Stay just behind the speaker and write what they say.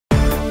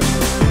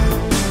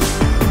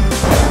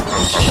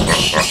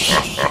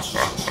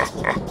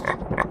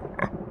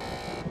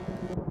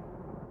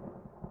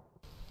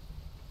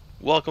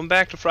Welcome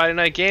back to Friday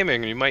Night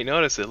Gaming. You might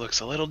notice it looks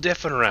a little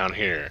different around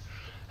here.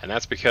 And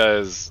that's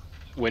because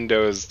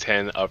Windows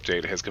 10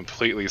 update has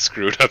completely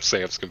screwed up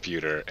Sam's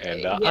computer,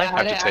 and I Yeah,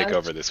 have it to take has.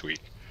 over this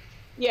week.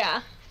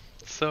 Yeah.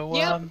 So,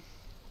 Yep.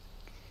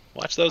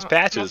 watch those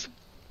patches.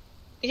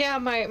 Yeah,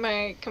 I'm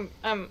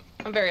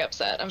very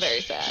upset. I'm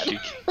very sad.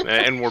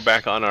 And we're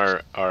back on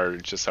our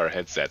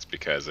headsets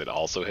because it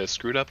also has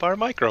screwed up our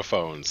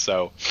microphones.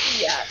 So,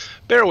 Yes.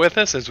 bear with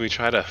us as we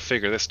try to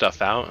figure this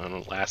stuff out on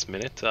the last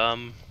minute.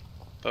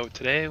 But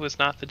today was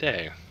not the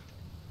day.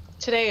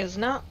 Today is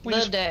not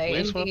the day, we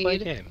just want to play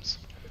indeed. games.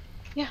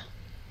 Yeah.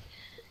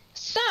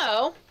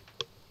 So,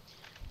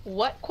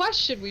 what quest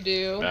should we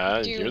do?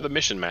 You're the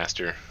mission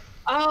master.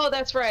 Oh,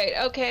 that's right.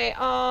 Okay.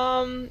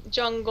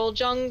 Jungle,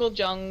 jungle,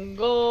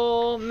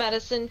 jungle.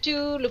 Medicine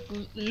to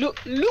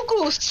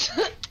Lucas.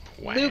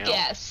 Wow.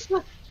 Lucas.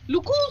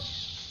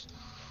 Lucas.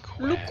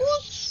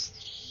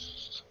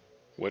 Lucas.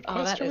 What Oh,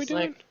 quest that are we is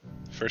doing? like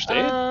First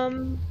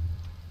aid?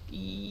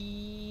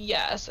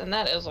 Yes, and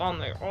that is on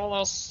the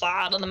other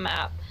side of the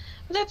map.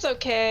 But that's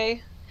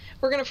okay.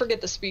 We're gonna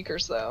forget the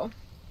speakers though.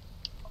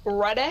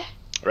 Ready?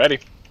 Ready.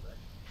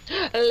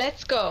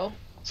 Let's go.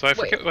 So I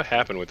forget what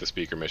happened with the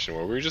speaker mission.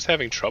 Were we just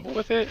having trouble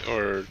with it,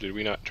 or did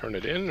we not turn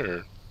it in,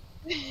 or?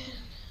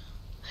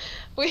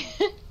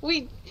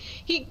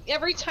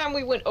 Every time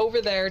we went over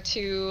there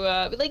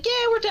to be like,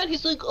 yeah, we're done.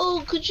 He's like,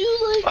 oh, could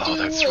you like do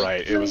that's like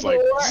right. It was more?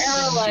 like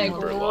And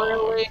we're super like, long.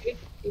 really?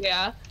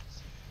 Yeah.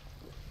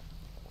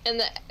 And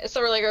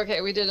so we're like,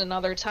 okay, we did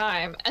another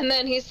time. And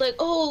then he's like,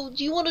 oh,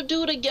 do you want to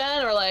do it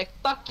again? Or like,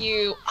 fuck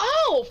you.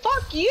 Oh,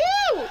 fuck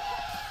you!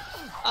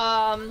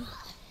 And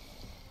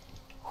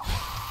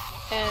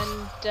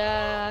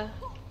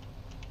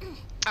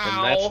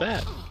that's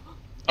that.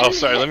 Oh,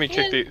 sorry, let me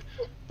kick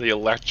the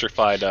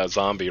electrified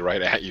zombie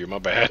right at you, my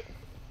bad.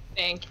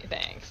 Thanks.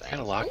 I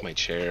gotta lock my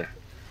chair.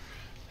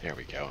 There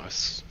we go, I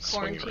was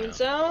swinging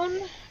Quarantine around.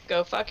 zone.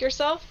 Go fuck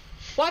yourself.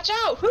 Watch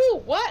out! Who?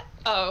 What?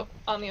 Oh,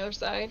 on the other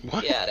side.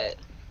 What? Get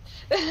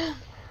it.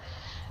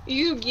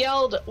 You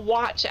yelled,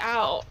 watch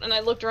out, and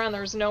I looked around,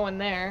 there was no one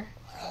there.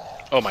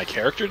 Oh, my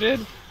character did?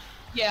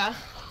 Yeah.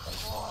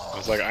 I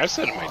was like, I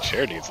said my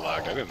chair needs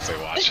locked, I didn't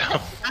say watch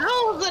out.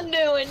 I wasn't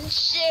doing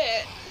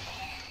shit!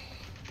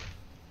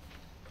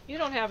 You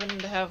don't happen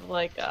to have,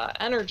 like,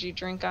 energy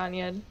drink on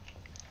you,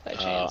 by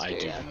chance, I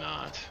do ya?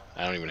 not.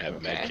 I don't even have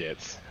Okay. med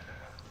kits.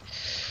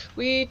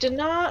 We did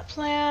not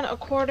plan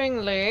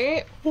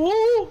accordingly.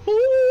 Boom,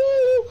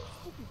 boom,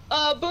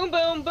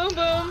 boom,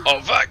 boom. Oh,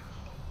 fuck!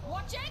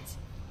 Watch it!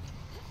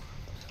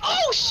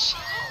 Oh, shit!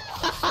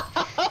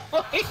 Oh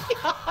my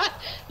god!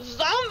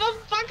 Zomba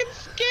fucking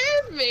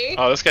scared me!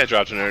 Oh, this guy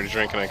dropped an energy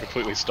drink and I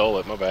completely stole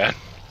it, my bad.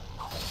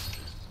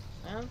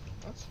 Well,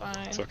 that's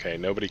fine. It's okay,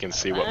 nobody can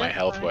see what my That's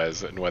health fine.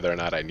 was and whether or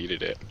not I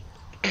needed it.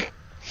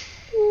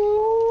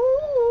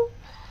 Ooh.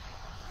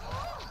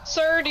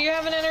 Sir, do you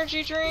have an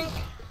energy drink?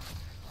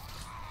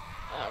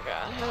 Oh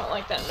god, I don't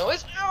like that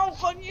noise. Ow,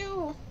 fuck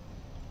you!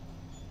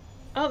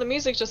 Oh, the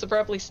music just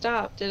abruptly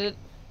stopped. Did it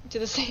do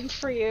the same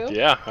for you?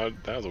 Yeah,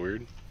 that was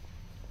weird.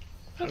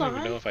 I Hold don't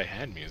even on. know if I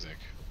had music.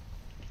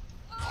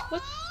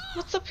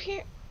 What's up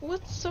here?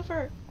 What's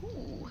over?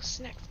 Ooh,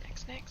 snack.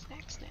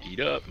 Eat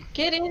up.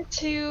 Get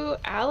into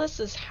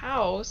Alice's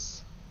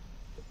house.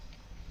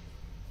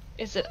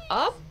 Is it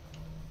up?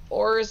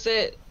 Or is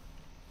it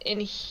in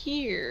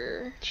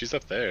here? She's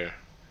up there.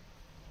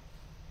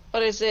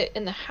 But is it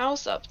in the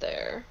house up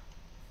there?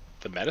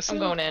 The medicine?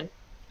 I'm going in.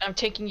 I'm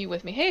taking you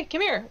with me. Hey,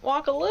 come here.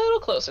 Walk a little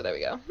closer. There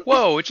we go.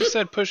 Whoa, it just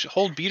said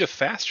hold B to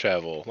fast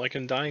travel, like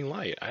in Dying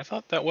Light. I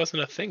thought that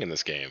wasn't a thing in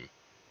this game.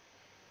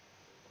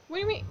 What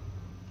do you mean?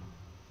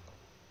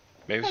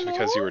 Maybe it's Hello?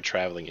 because you were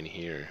traveling in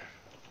here.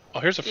 Oh,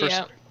 here's a first...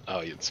 Yeah. Oh,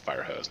 it's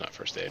fire hose, not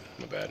first aid.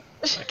 My bad.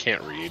 I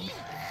can't read.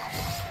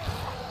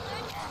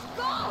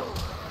 Go!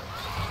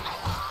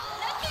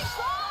 Let me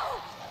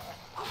go!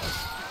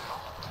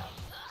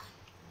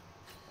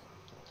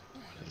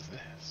 What is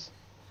this?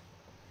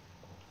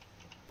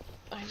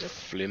 I just...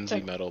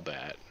 Flimsy metal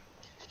bat.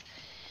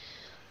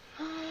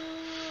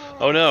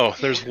 Oh no,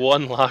 there's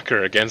one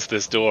locker against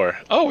this door.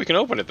 Oh, we can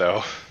open it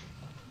though.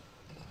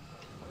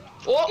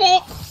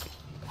 Oh!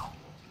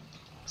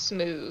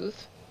 Smooth.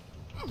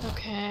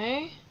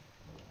 Okay.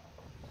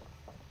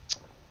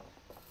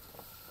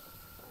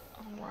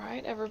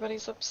 Alright,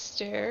 everybody's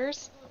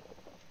upstairs.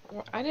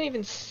 I didn't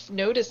even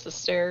notice the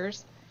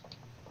stairs.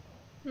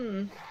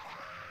 I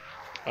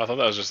thought that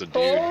was just a dude.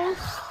 Oh.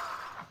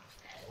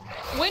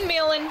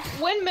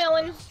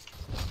 Windmilling!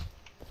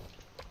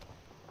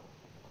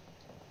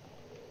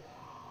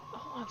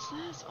 Oh, what's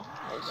this? Oh,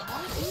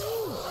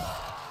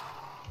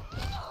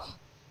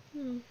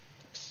 what?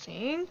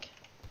 Sink?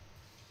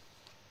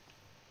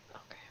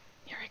 Okay,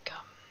 here I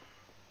come.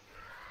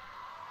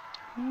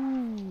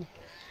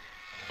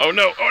 Oh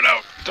no, oh no!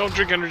 Don't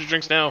drink energy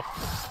drinks now.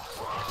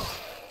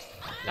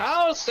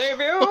 I'll save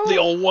you! The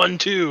old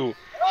 1-2.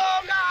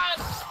 Oh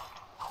god!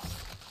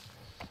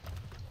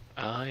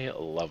 I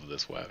love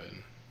this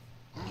weapon.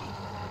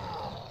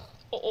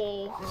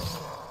 Uh-oh.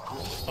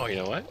 Oh, you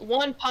know what?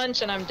 One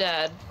punch and I'm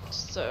dead.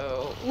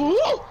 So.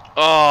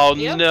 Oh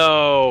Yep.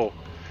 no!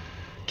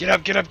 Get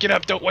up, get up, get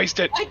up! Don't waste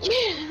it! I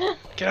can't.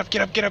 Get up,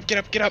 get up, get up, get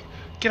up, get up!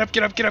 Get up,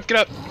 get up, get up, get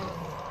up!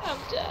 I'm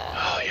dead.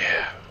 Oh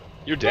yeah.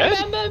 You're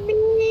dead? Remember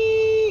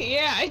me?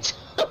 Yeah,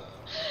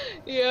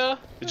 yeah.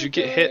 Did you I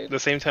get hit died. the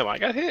same time I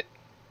got hit?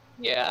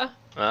 Yeah.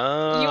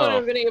 Oh. You wouldn't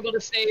have been able to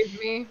save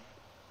me.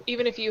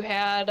 Even if you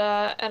had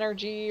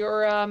energy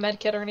or a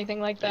medkit or anything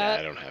like Yeah, I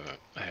that. don't have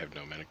I have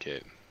no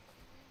medkit.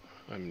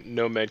 I'm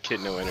no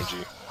medkit, no energy.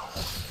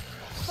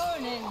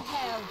 Burn in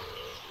hell.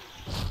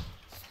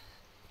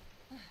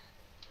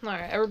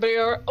 Alright, everybody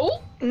over.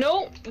 Oh,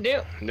 no.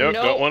 Nope, no,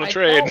 don't want to I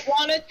trade. don't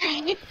want to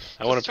trade.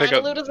 I want Just to pick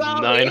trying up loot a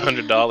zombie.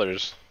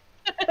 $900.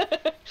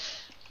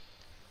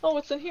 Oh,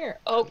 what's in here?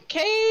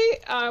 Okay,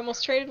 I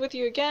almost traded with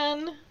you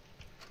again.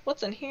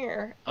 What's in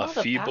here? A Oh,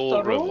 the feeble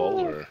bathroom.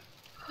 revolver.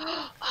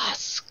 A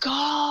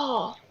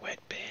skull. Wet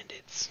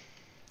bandits.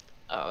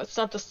 Oh, it's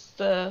not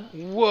the.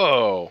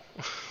 Whoa!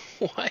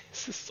 Why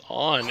is this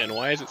on and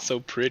why is it so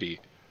pretty?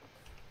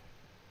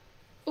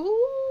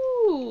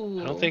 Ooh.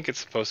 I don't think it's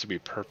supposed to be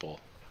purple.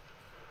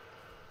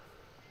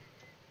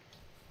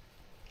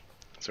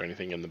 Is there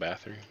anything in the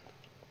bathroom?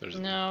 There's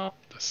No.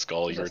 the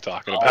skull you were Just-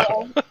 talking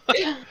Oh. about.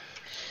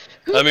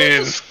 Who I mean-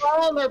 puts a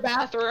skull in their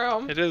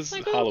bathroom? It is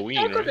Like, Halloween,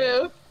 right?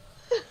 decorative.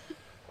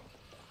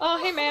 Oh,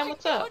 hey, man, my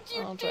what's up? God,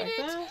 you I'll did take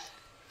it. this.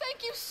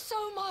 Thank you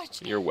so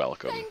much. You're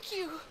welcome. Thank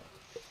you.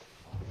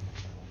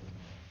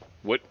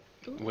 What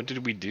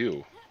did we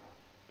do?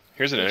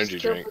 Here's an We energy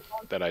just killed drink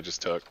the- that I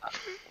just took.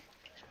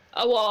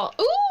 Oh, well.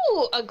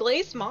 Ooh, a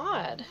glaze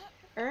mod.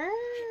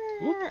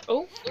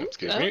 Oh,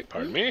 Excuse me,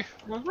 pardon me.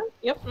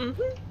 Yep.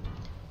 Mm-hmm.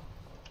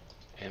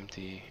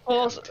 Empty.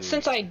 Well, empty.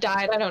 since I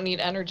died, I don't need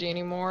energy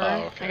anymore.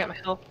 Oh, okay. I got my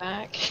health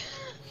back.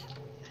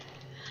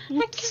 I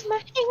got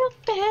my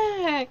health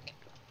back.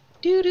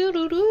 Do do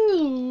do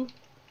do.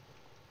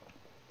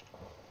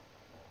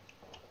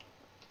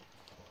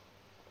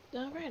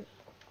 All right.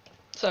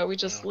 So are we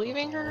just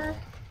leaving her?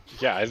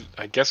 Yeah,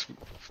 I guess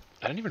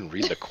I didn't even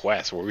read the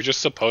quest. Were we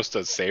just supposed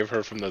to save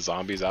her from the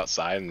zombies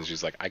outside and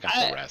she's like, I got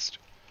the rest.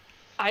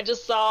 I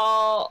just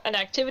saw an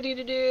activity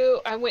to do.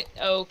 I went,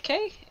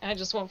 okay. I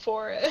just went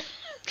for it.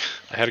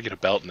 I had to get a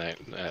belt in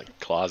that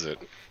closet.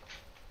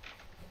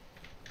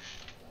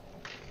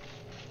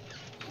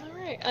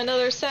 Alright,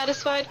 another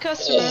satisfied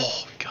customer.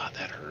 Oh, God,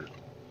 that hurt.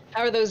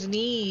 How are those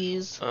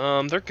knees?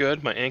 They're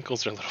good. My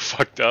ankles are a little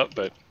fucked up,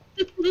 but...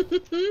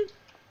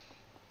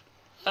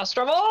 Fast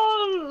travel!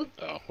 Oh,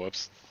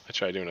 whoops. I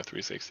tried doing a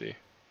 360.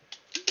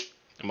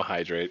 I'm a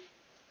hydrate.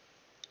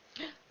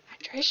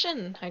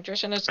 hydration.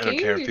 Hydration is key. I don't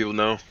care if people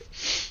know.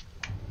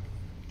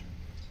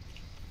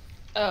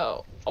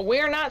 Oh,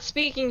 we're not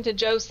speaking to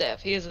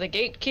Joseph. He is the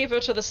gatekeeper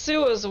to the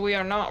sewers. We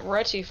are not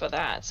ready for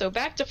that. So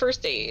back to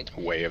first aid.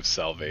 Way of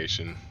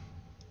salvation.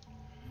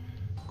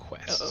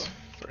 Quest. Uh-oh.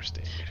 First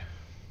aid.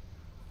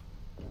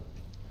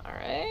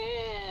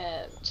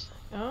 Alright.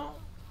 Oh.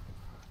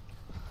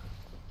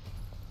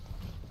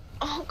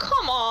 Oh,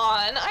 come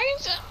on.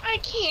 I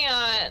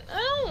can't.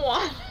 I don't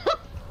want.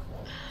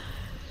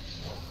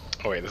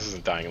 Oh wait, this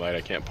isn't Dying Light.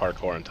 I can't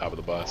parkour on top of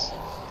the bus.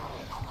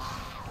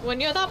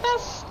 When you're the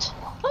best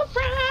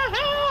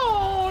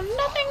around,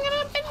 nothing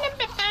gonna be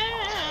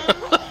found.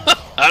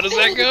 How does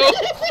that go?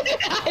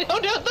 I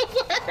don't know the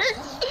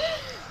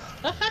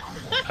words.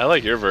 I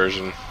like your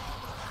version.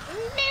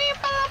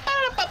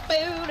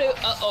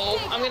 Uh-oh,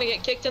 I'm gonna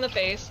get kicked in the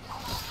face.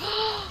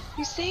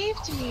 You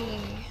saved me.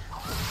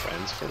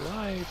 Friends for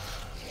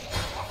life.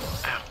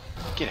 Ow.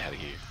 Get out of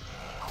here.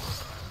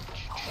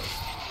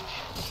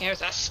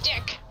 Here's a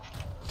stick.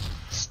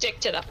 Stick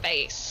to the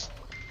face.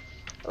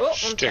 Oh, I'm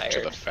Stick tired.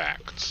 to the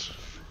facts.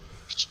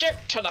 Stick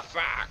to the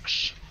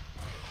facts.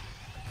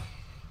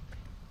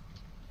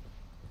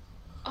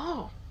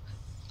 Oh.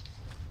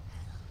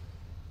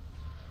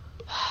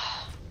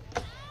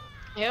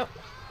 Yep.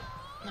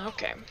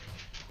 Okay.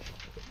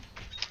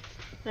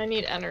 I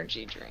need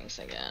energy drinks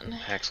again.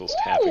 Axel's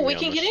Ooh, tapping we me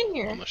can on, get in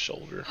here. on the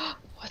shoulder.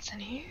 What's in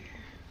here?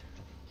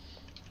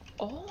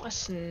 Oh, a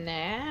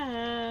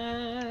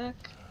snack.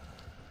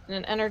 And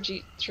an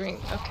energy drink.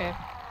 Okay.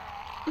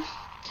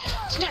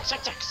 Snacks,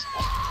 snacks, snacks.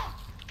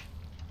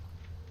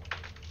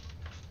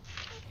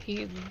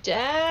 He's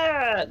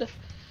dead.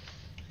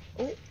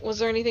 Oh, was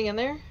there anything in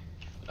there?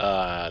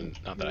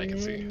 Not that I can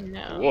see.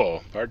 No.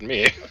 Whoa, pardon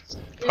me.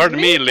 Pardon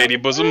me, lady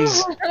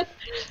bosoms.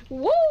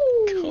 Woo!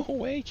 Go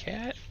away,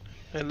 cat.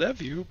 I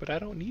love you, but I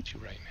don't need you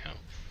right now.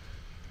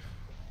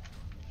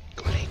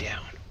 Go lay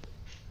down.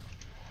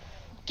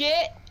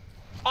 Get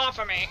off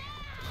of me.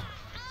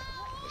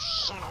 You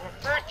son of a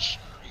bitch.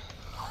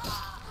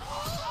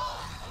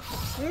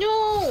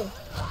 No!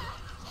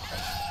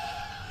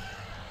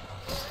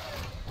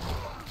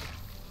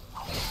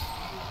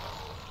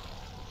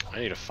 I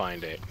need to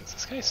find it. Is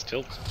this guy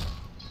still...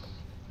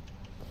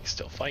 He's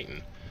still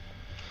fighting.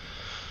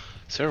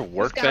 Is there a got a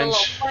workbench little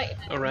fight.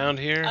 around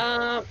here?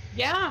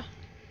 Yeah.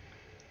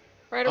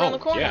 Right around the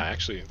corner. Yeah,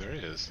 actually, there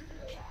is.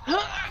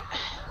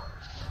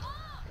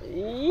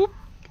 Whoop.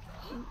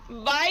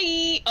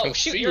 Bye! Oh,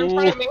 shoot, See you're in you.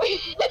 front of me.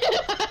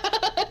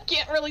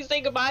 Can't really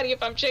say goodbye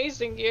if I'm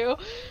chasing you.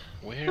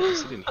 Where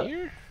is it in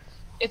here?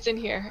 It's in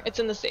here. It's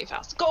in the safe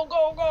house. Go,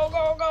 go, go,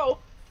 go, go!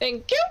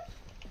 Thank you!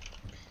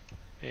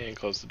 And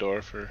close the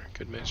door for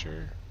good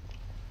measure.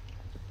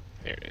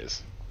 There it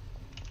is.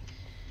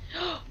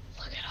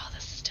 Look at all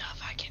the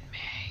stuff I can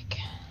make.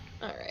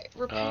 Alright,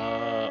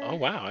 repair. Oh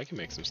wow, I can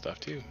make some stuff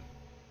too.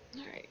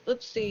 Alright,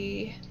 let's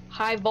see.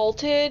 High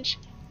voltage.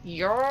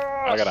 Yes!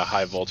 I got a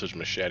high voltage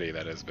machete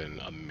that has been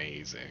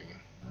amazing.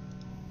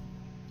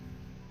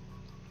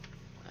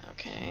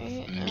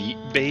 Okay. Meat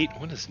bait?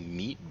 What is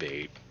meat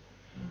bait?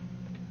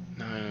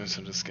 No,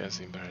 some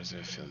disgusting bars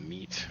that feel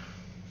meat.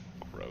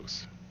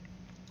 Gross.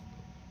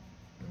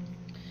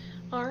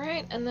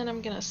 Alright, and then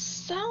I'm gonna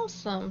sell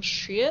some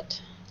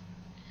shit.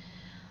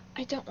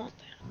 I don't want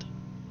that.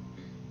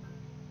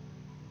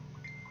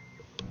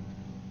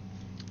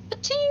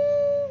 Ba-ting!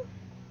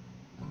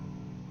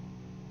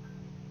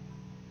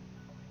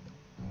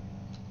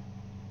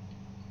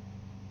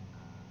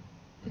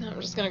 No,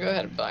 I'm just gonna go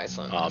ahead and buy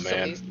some. Aw, some of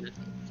man. these.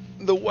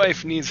 The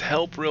wife needs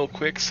help real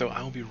quick, so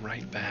I'll be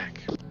right back.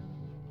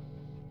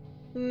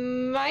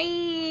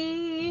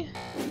 Bye!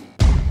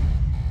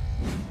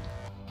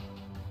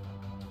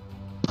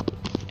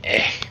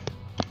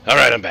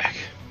 Alright, I'm back.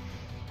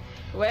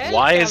 Welcome.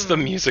 Why is the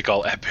music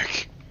all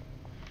epic?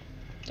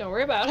 Don't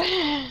worry about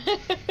it.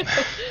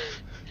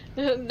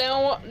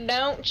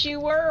 Don't you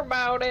worry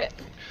about it.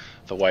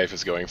 The wife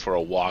is going for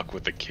a walk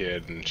with the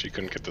kid, and she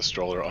couldn't get the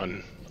stroller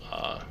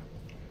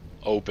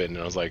open, and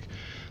I was like,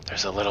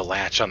 there's a little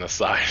latch on the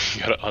side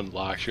you gotta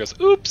unlock. She goes,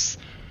 oops!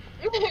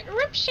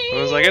 Rip sheet.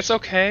 I was like, it's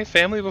okay,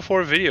 family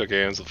before video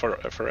games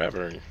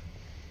forever.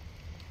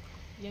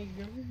 Yeah,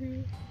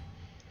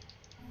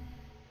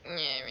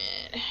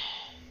 man.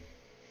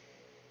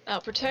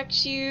 I'll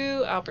protect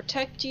you. I'll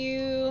protect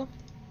you.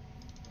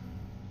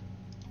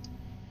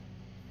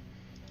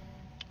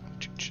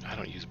 I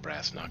don't use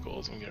brass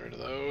knuckles, I'm gonna get rid of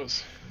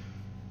those.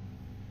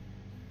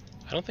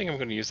 I don't think I'm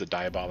gonna use the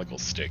diabolical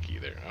stick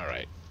either.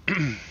 Alright.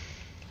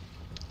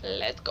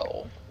 Let's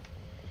go.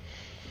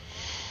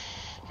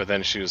 But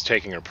then she was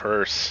taking her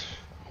purse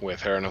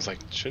with her, and I was like,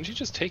 shouldn't you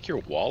just take your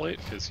wallet?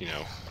 Because, you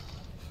know.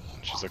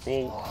 She's like,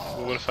 well,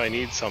 what if I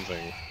need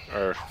something?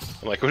 Or,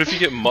 I'm like, what if you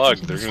get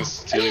mugged? They're gonna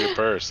steal your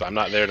purse. I'm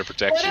not there to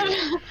protect What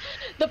you.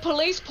 if the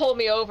police pulled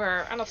me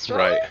over on a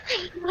stroller?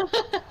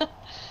 Right.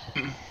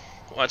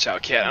 Watch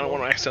out, cat. I don't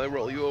want to accidentally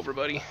roll you over,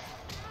 buddy.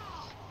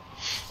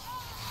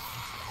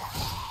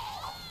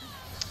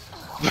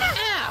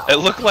 Ow. It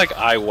looked like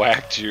I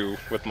whacked you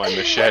with my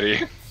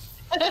machete.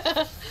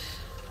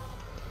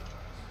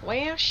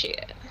 Well,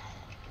 shit.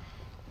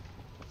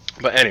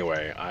 But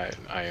anyway, I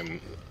am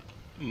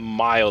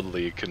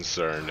mildly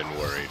concerned and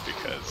worried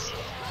because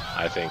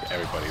I think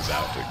everybody's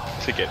out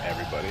to get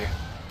everybody.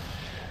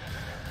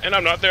 And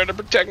I'm not there to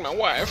protect my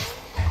wife.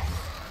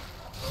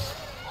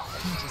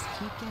 You just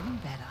keep getting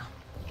better.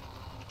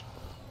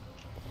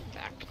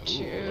 Back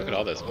to... Ooh, look at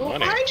all this Oh,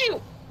 money. behind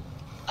you!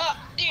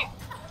 Yeah.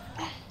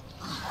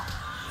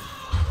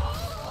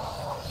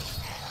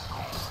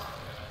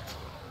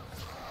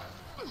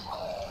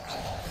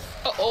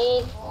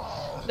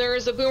 Uh-oh.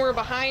 There's a boomer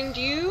behind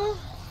you.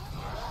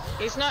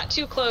 He's not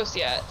too close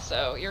yet,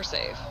 so you're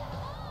safe.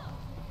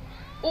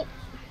 Oh.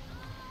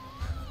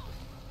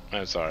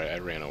 I'm sorry, I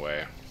ran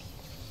away.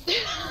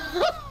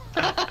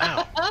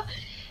 Ow.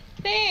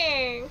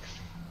 Thanks.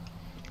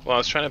 Well, I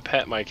was trying to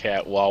pet my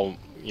cat while,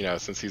 you know,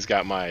 since he's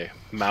got my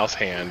mouse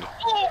hand,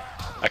 Oh.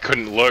 I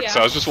couldn't look, so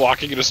Yeah. I was just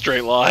walking in a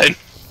straight line.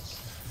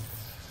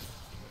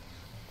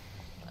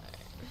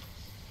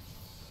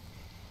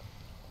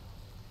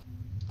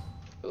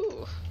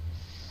 Ooh.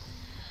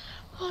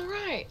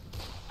 Alright.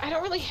 I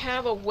don't really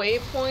have a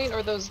waypoint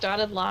or those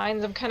dotted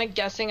lines. I'm kind of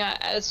guessing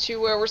as to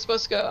where we're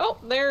supposed to go. Oh,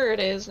 there it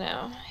is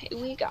now.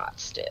 We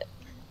got it.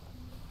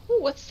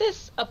 Ooh, what's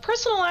this? A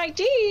personal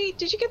ID?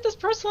 Did you get this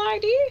personal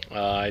ID?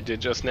 I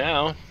did just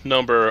now.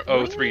 Number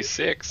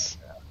 036.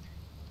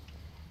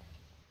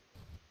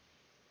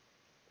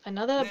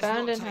 Another Let's not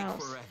abandoned take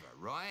house. forever,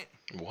 right?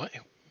 What?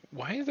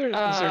 Why is there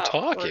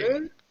talking?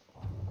 Rude.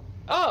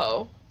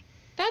 Oh,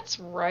 that's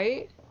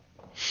right.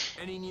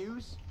 Any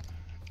news?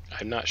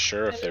 I'm not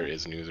sure if there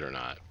is news or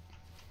not.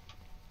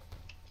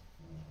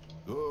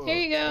 Good. Here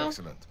you go.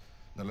 Excellent.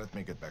 Now let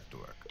me get back to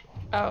work.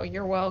 Oh,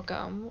 you're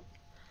welcome.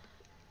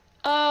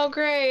 Oh,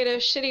 great, a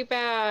shitty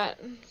bat.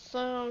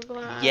 So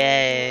glad.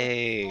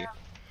 Yay!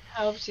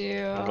 Helped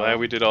you. I'm glad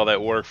we did all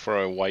that work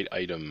for a white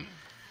item.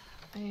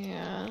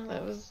 Yeah,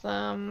 that was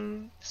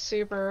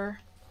super.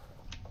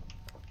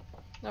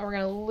 Now we're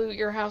gonna loot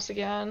your house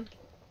again.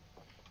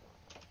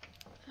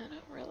 I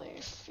don't really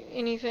see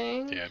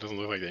anything. Yeah, it doesn't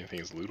look like anything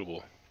is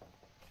lootable.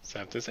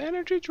 Except this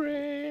energy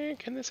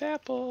drink and this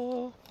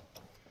apple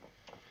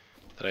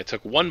that I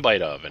took one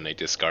bite of and I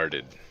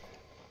discarded.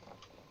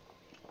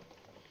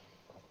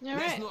 All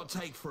Let's right. not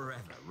take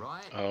forever,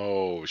 right?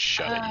 Oh,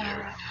 shut it,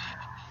 you.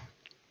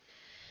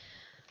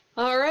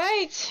 All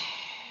right.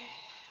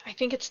 I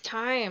think it's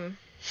time.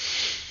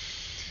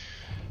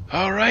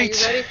 All Are right,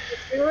 you ready for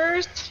the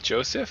viewers?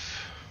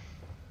 Joseph.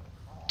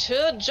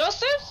 To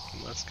Joseph?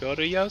 Let's go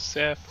to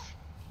Joseph.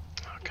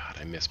 Oh God,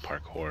 I miss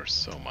parkour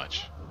so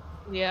much.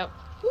 Yep.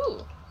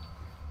 Ooh.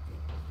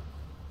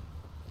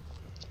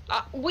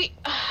 We.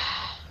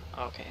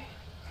 Okay.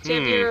 Do you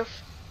have your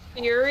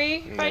Fury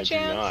by I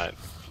chance? do not.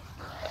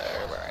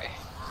 Alright.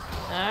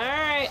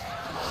 Alright.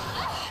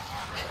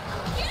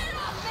 Get it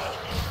off me!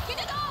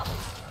 Get it off!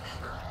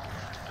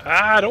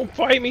 Ah, don't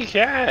bite me,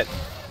 cat.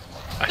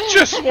 I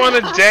just want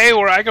a day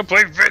where I can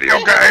play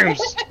video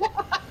games.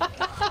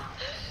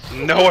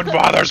 No one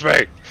bothers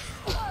me.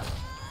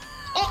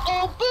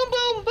 Uh-oh! Boom,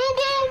 boom, boom,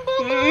 boom,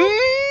 boom, boom!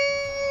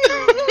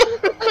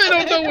 I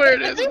don't know where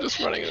it is. I'm just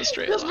running in a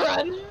straight Just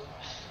line. run.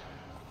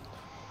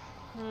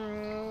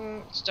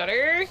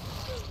 Stutter.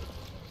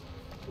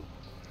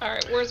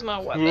 Alright, where's my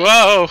weapon?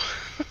 Whoa!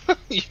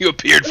 You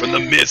appeared from the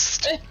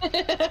mist.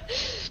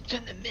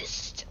 From the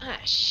mist. Ah,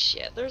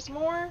 shit. There's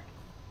more?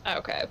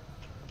 Okay.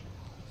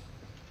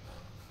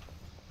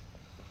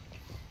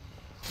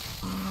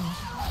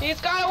 He's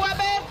got a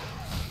weapon!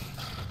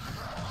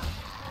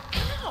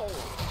 Ow!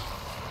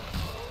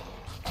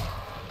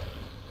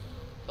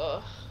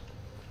 Ugh.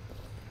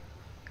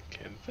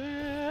 Get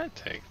that.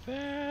 Take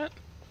that.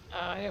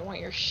 I didn't want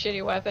your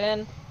shitty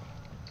weapon.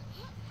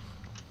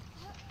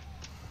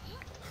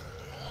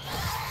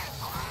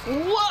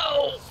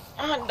 Whoa!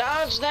 I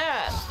dodged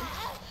that.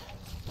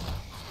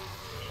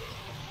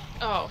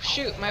 Oh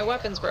shoot, my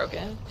weapon's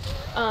broken.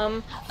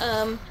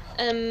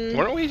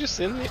 Weren't we just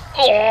in the?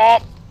 Oh!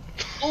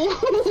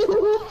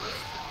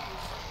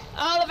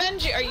 I'll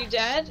avenge you. Are you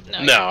dead? No,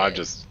 No, you're I'm dead.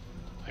 just.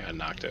 I got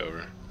knocked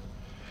over.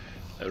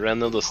 I ran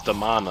the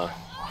stamina.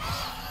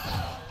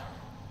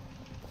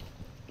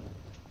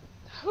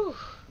 Whew.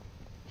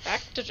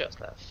 Back to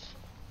Joseph.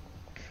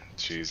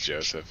 Jeez,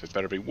 Joseph, it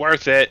better be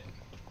worth it.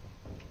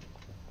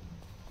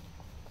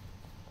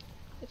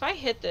 If I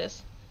hit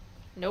this,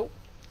 nope.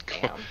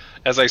 Damn.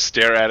 As I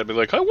stare at it, be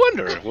like, I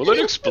wonder, will it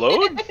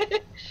explode?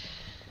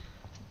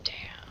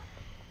 Damn.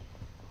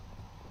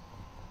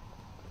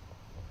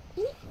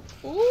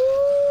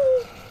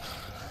 Ooh.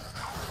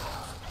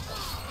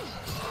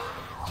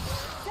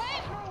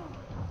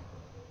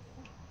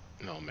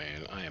 Oh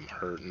man, I am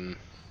hurting.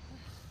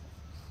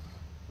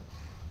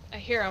 I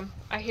hear him.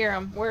 I hear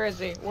him. Where is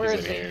he? Where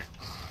He's is in he? here.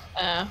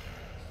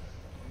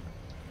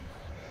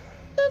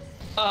 Boop.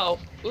 Oh,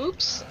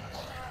 oops.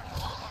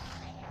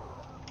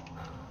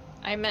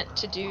 I meant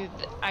to do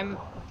I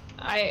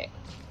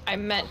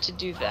meant to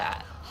do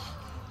that.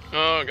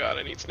 Oh god,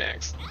 I need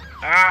snacks.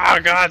 Ah,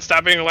 god,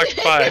 stop being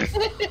electrified.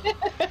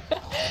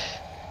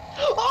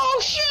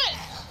 Oh shit!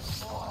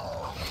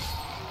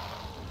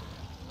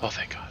 Oh,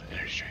 thank god,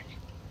 energy drink.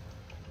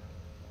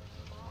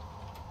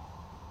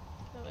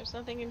 Oh, there's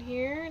nothing in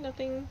here.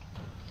 Nothing.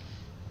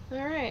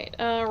 All right.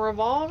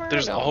 Revolver.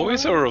 There's Don't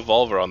always want. a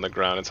revolver on the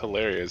ground. It's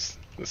hilarious.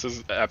 This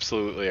is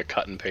absolutely a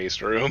cut and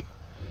paste room.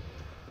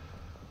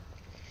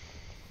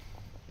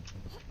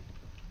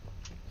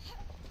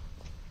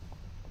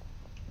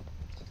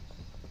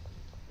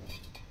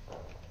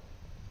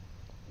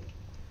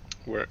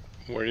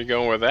 Where are you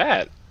going with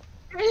that?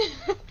 I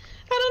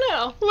don't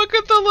know. Look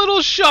at the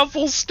little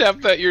shuffle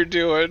step that you're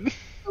doing.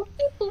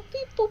 You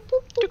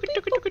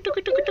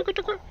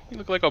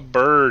look like a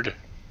bird.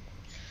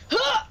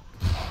 Oh!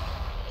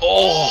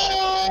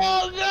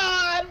 Oh!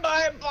 God,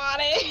 my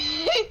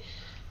body.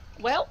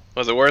 Well.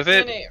 Was it worth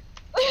it?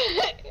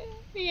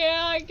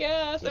 Yeah, I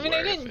guess. I mean, I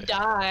Worth didn't it.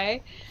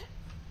 die.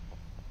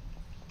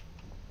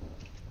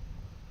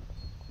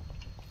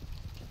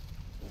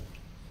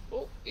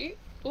 Oh,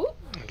 ooh.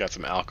 Got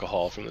some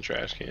alcohol from the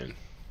trash can.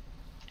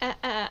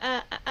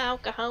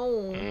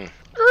 Alcohol.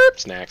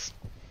 Snacks.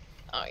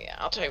 Oh yeah,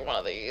 I'll take one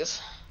of these.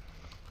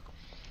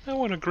 I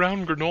want a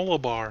ground granola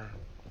bar.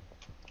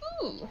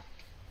 Ooh.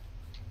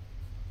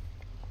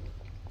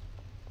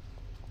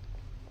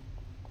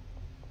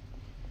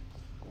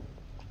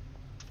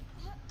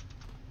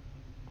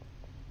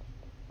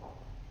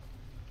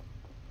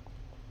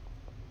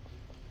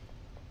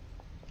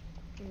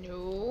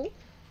 No.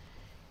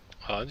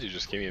 Oh, you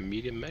just gave me a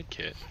medium med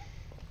kit.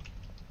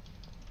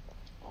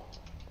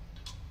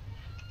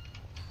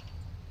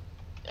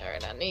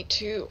 Alright, I need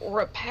to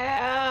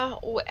repair.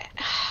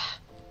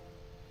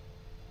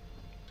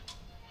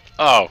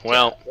 Oh,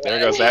 well, there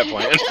goes that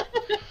plan.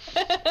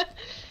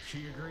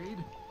 She agreed?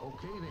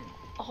 Okay then.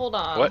 Hold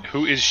on. What?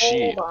 Who is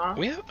she? Hold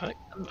on.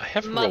 I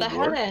have a Mother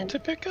reward Helen. to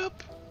pick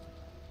up?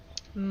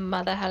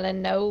 Mother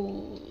Helen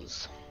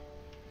knows.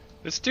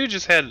 This dude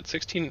just had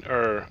 16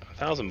 or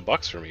 1,000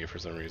 bucks for me for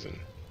some reason.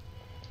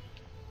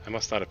 I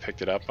must not have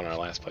picked it up on our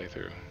last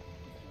playthrough.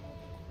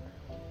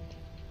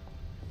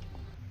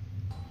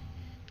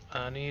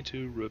 I need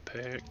to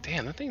repair.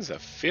 Damn, that thing's at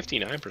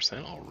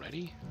 59%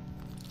 already.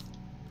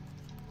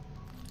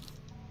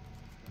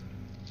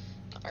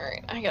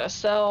 Alright, I gotta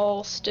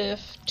sell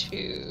stiff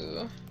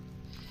to.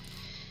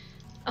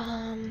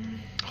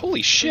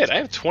 Holy shit! I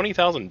have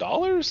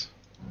 $20,000.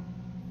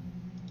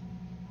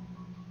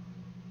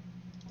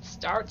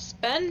 Start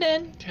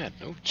spending. Yeah,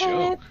 no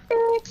joke.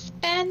 Epic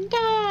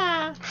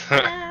spender.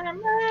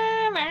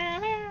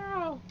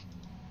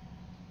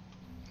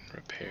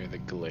 Repair the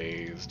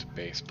glazed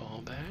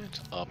baseball bat.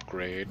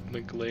 Upgrade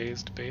the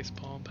glazed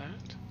baseball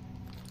bat.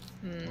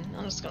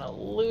 I'm just gonna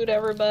loot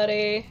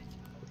everybody.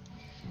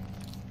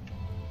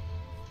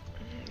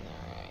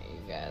 Alright, you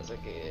guys are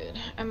good.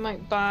 I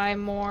might buy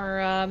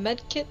more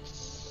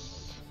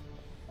medkits.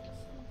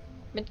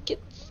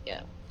 Medkits?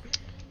 Yeah.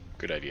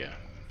 Good idea.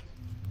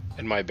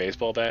 And my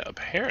baseball bat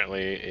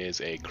apparently is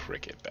a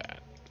cricket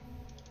bat.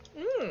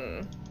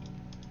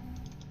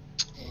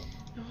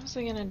 What was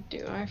I gonna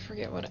do? I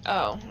forget what.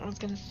 Oh, I was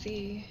gonna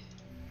see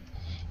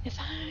if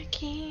I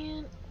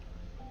can.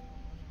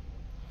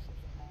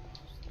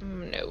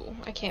 No,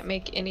 I can't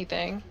make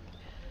anything.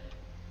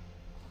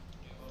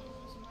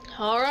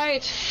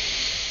 Alright.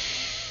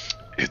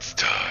 It's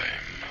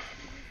time.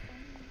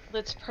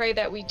 Let's pray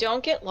that we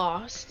don't get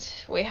lost.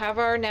 We have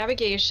our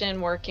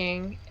navigation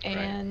working,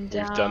 and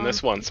We've done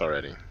this once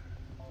already.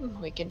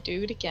 we can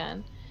do it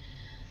again.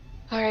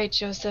 Alright,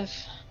 Joseph.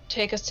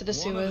 Take us to the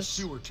One of the sewers.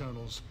 sewer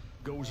tunnels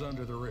goes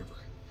under the river.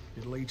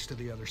 It leads to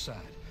the other side.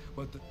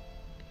 But the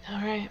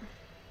Alright.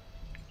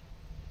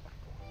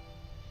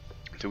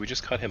 Did we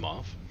just cut him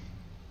off?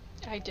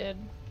 I did.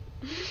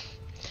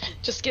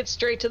 Just get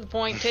straight to the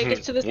point. Take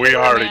us to the We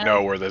sewer, already man.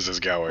 know where this is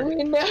going.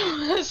 We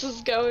know this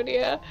is going,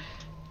 yeah.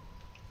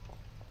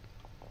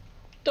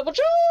 Double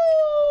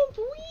jump!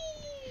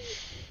 Whee!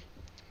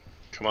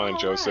 Come on,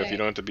 Joseph. Alright. You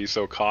don't have to be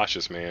so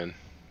cautious, man.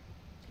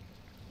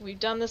 We've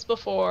done this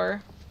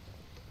before.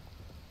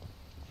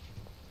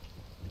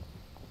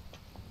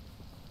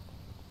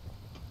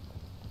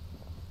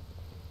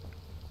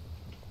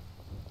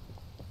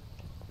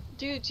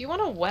 Dude, do you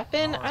want a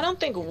weapon? I don't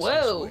think. It's this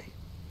Whoa! way.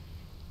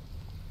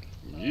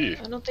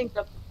 Yeah. I don't think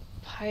the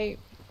pipe.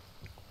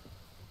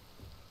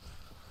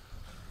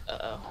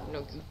 Uh-oh. No,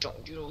 you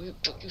don't. You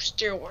don't. You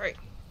steer away.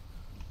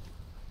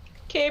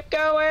 Keep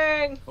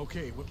going!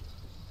 Okay, well,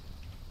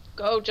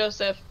 Go,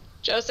 Joseph.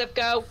 Joseph,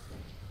 go!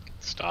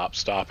 Stop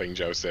stopping,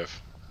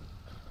 Joseph.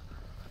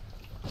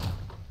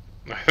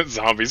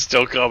 Zombie's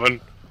still coming.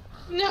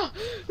 No!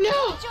 No!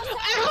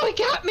 Ow! It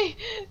got me!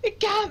 It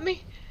got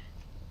me!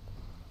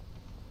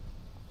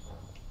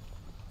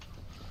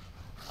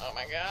 Oh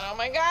my god, oh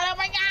my god, oh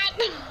my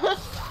god!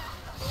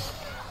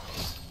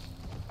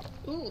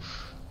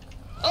 Oof.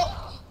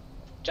 Oh!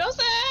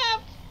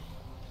 Joseph!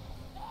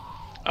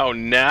 Oh,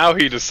 now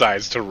he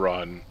decides to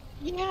run.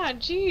 Yeah,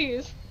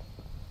 jeez.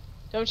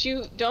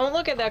 Don't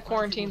look at that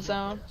quarantine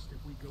zone. best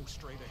if we go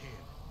straight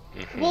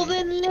ahead. Mhm. Well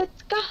then,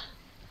 let's go.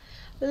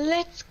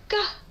 Let's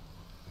go.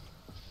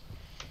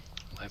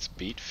 Let's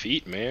beat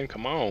feet, man.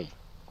 Come on.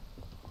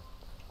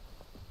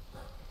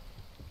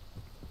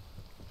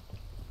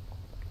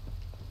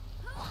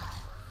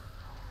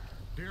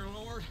 Dear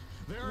Lord,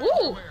 they're Woo!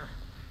 everywhere.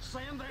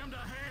 Send them to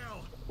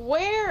hell.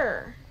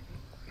 Where?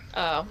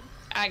 Oh,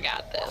 I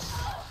got this.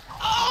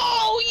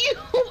 Oh,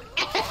 you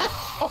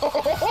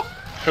asshole!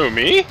 Who,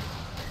 me?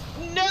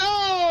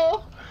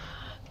 No!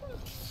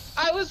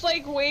 I was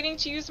like waiting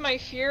to use my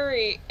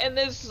fury, and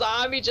this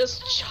zombie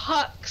just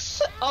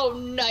chucks a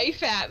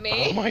knife at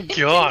me. Oh my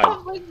god.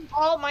 Off, like,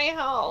 all my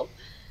health.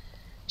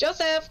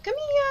 Joseph, come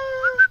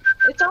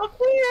here! It's all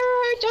clear!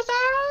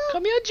 Joseph!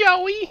 Come here,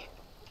 Joey.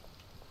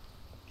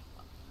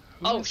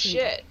 Oh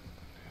shit.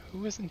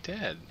 Who isn't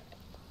dead?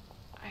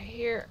 I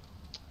hear.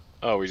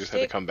 Oh, we just had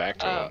to Stick- come back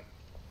to oh.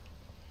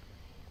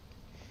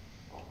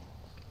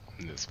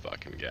 him. This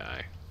fucking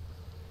guy.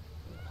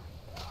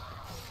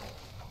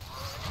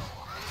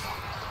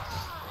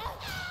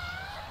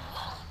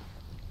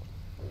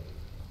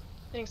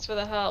 Thanks for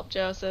the help,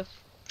 Joseph.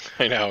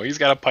 I know, he's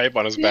got a pipe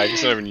on his back.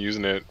 He's not even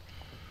using it.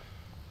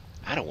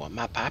 I don't want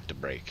my pipe to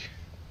break.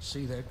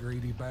 See that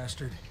greedy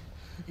bastard?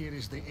 It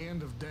is the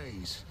end of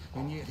days,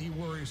 and yet he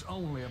worries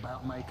only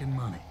about making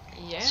money.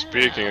 Yeah.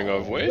 Speaking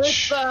of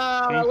which,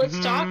 let's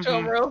talk to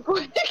him real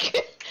quick.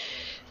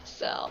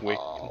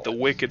 the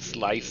Wicked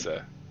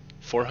Slicer,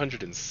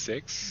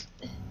 406.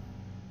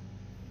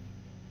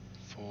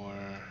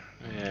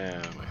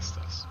 Yeah, my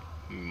stuff's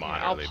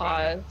moderately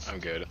better. pause. I'm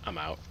good. I'm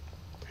out.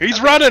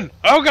 He's running!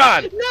 Oh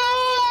god!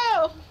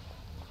 No!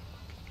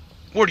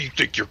 Where do you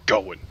think you're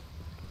going?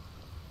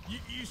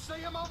 You see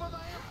him over there?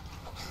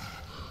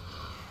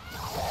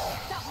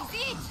 That was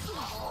it!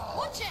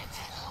 Watch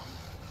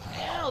it!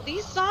 Wow,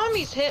 these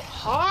zombies hit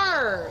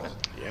hard.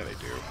 Yeah, they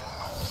do.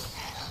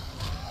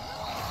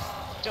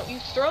 Don't you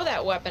throw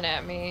that weapon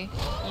at me,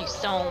 you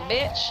son of a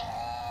bitch.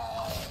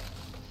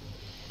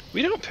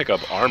 We don't pick up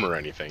armor or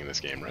anything in this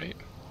game, right?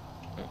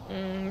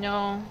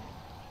 No.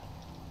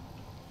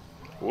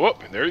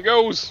 Whoop! There he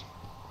goes.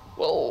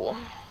 Whoa.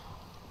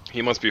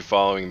 He must be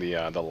following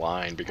the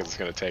line because it's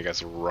gonna take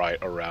us right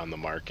around the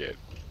market.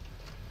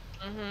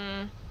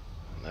 Mhm.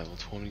 Level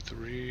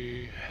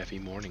 23, heavy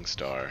morning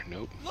star.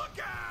 Nope. Look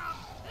out!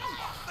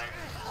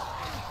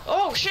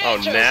 Oh shit! Oh,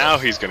 Joseph. now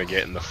he's gonna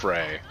get in the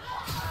fray.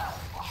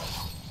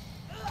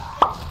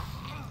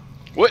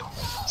 What?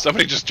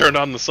 Somebody just turned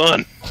on the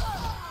sun.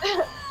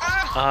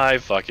 Ah! I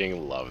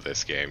fucking love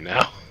this game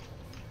now.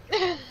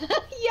 Yay!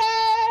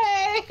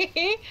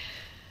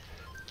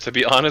 To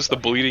be honest, the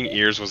bleeding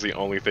ears was the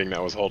only thing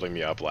that was holding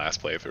me up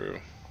last playthrough.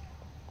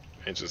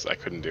 It just, I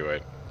couldn't do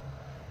it.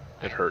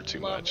 It hurt too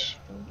Love much.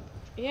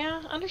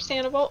 Yeah,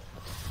 understandable.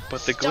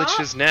 But the Stop.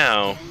 glitches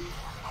now,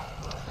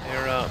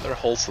 they're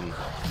wholesome.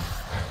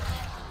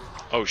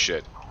 Oh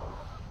shit.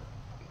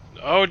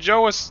 Oh,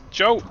 Joseph!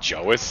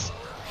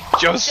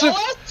 Joseph!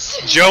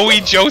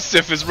 Joey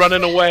Joseph is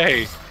running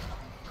away!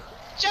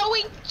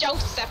 Joey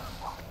Joseph!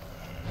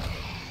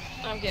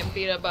 I'm getting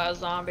beat up by a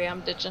zombie,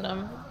 I'm ditching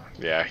him.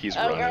 Yeah, he's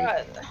Oh running.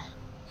 god.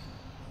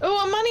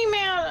 Oh, a money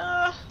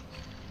man!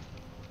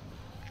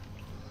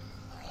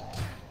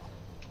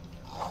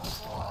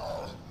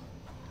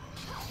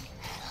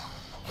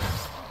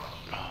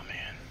 Oh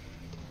man.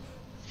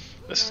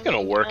 This is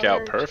gonna work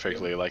out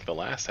perfectly like the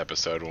last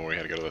episode when we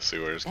had to go to the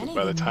sewers. 'Cause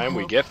by the time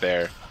we get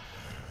there,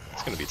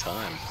 it's gonna be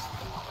time.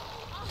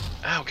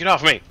 Ow, get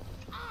off me!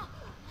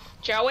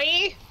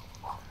 Joey?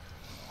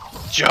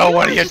 Joe,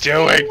 what are you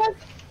doing?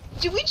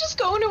 Did we just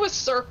go into a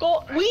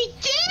circle? We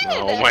did!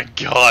 Oh my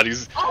god,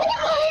 he's Oh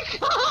my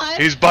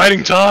god! he's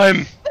biding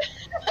time!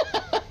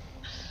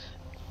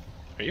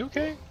 Are you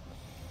okay?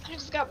 I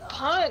just got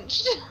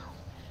punched.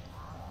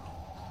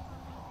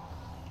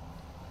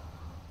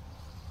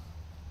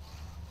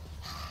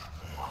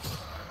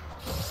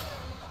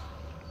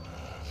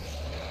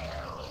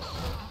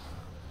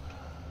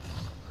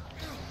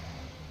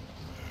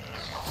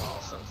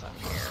 Since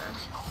I'm here.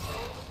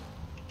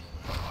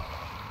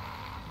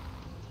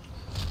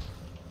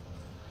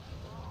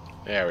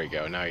 There we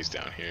go, now he's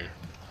down here.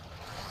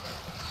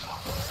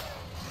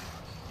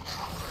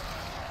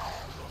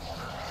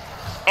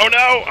 Oh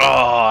no!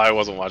 Oh, I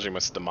wasn't watching my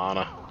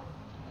stamina.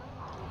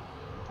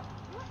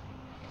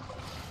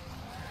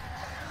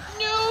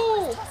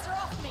 No! Toss her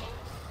off me.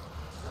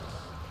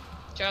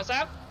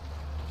 Joseph?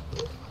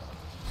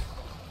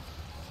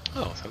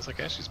 Oh, sounds like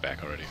Ashley's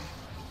back already.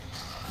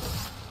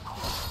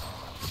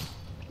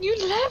 You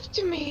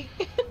left me!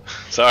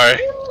 Sorry.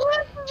 You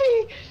left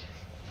me!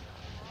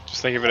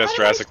 Just think of it as Why did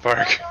Jurassic I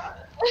Park.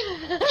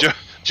 stop?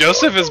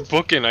 Joseph is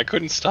booking, I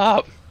couldn't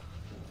stop.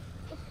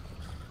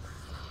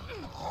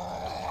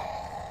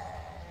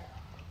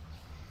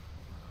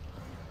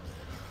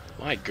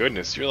 My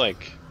goodness, you're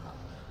like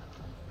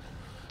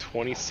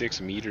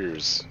 26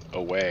 meters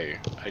away.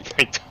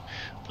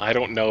 I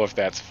don't know if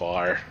that's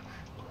far.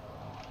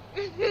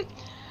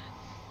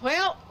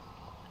 Well,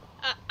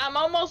 I'm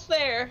almost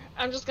there.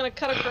 I'm just gonna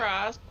cut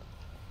across.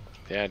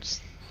 Yeah,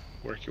 just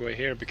work your way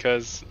here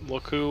because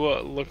look who,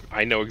 look,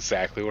 I know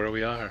exactly where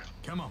we are.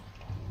 Come on.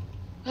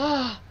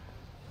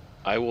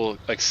 I will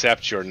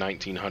accept your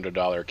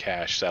 $1,900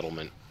 cash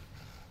settlement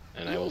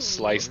and I will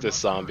slice this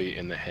zombie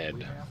in the We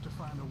head. have to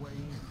find a way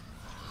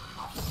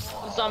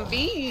in.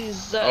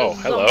 Zombies. Oh,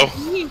 hello.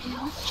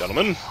 Zombies.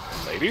 Gentlemen,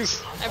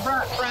 ladies. I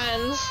brought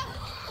friends.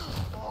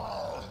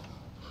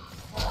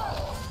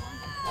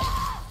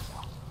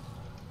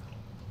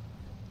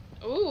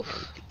 Ooh,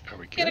 Are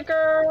we get a good?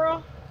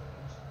 girl.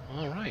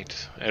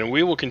 Alright. And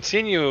we will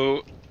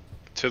continue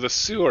to the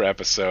sewer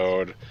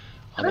episode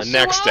on the The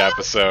next sewer?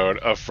 episode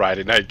of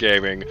Friday Night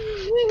Gaming.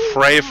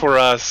 Pray for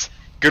us.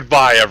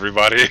 Goodbye,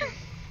 everybody.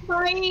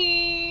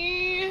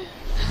 Bye.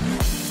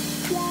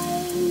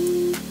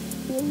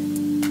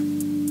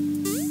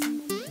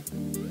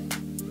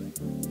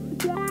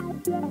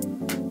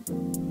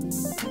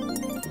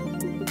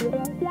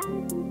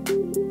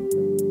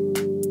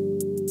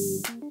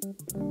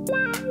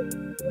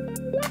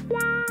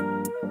 Yeah.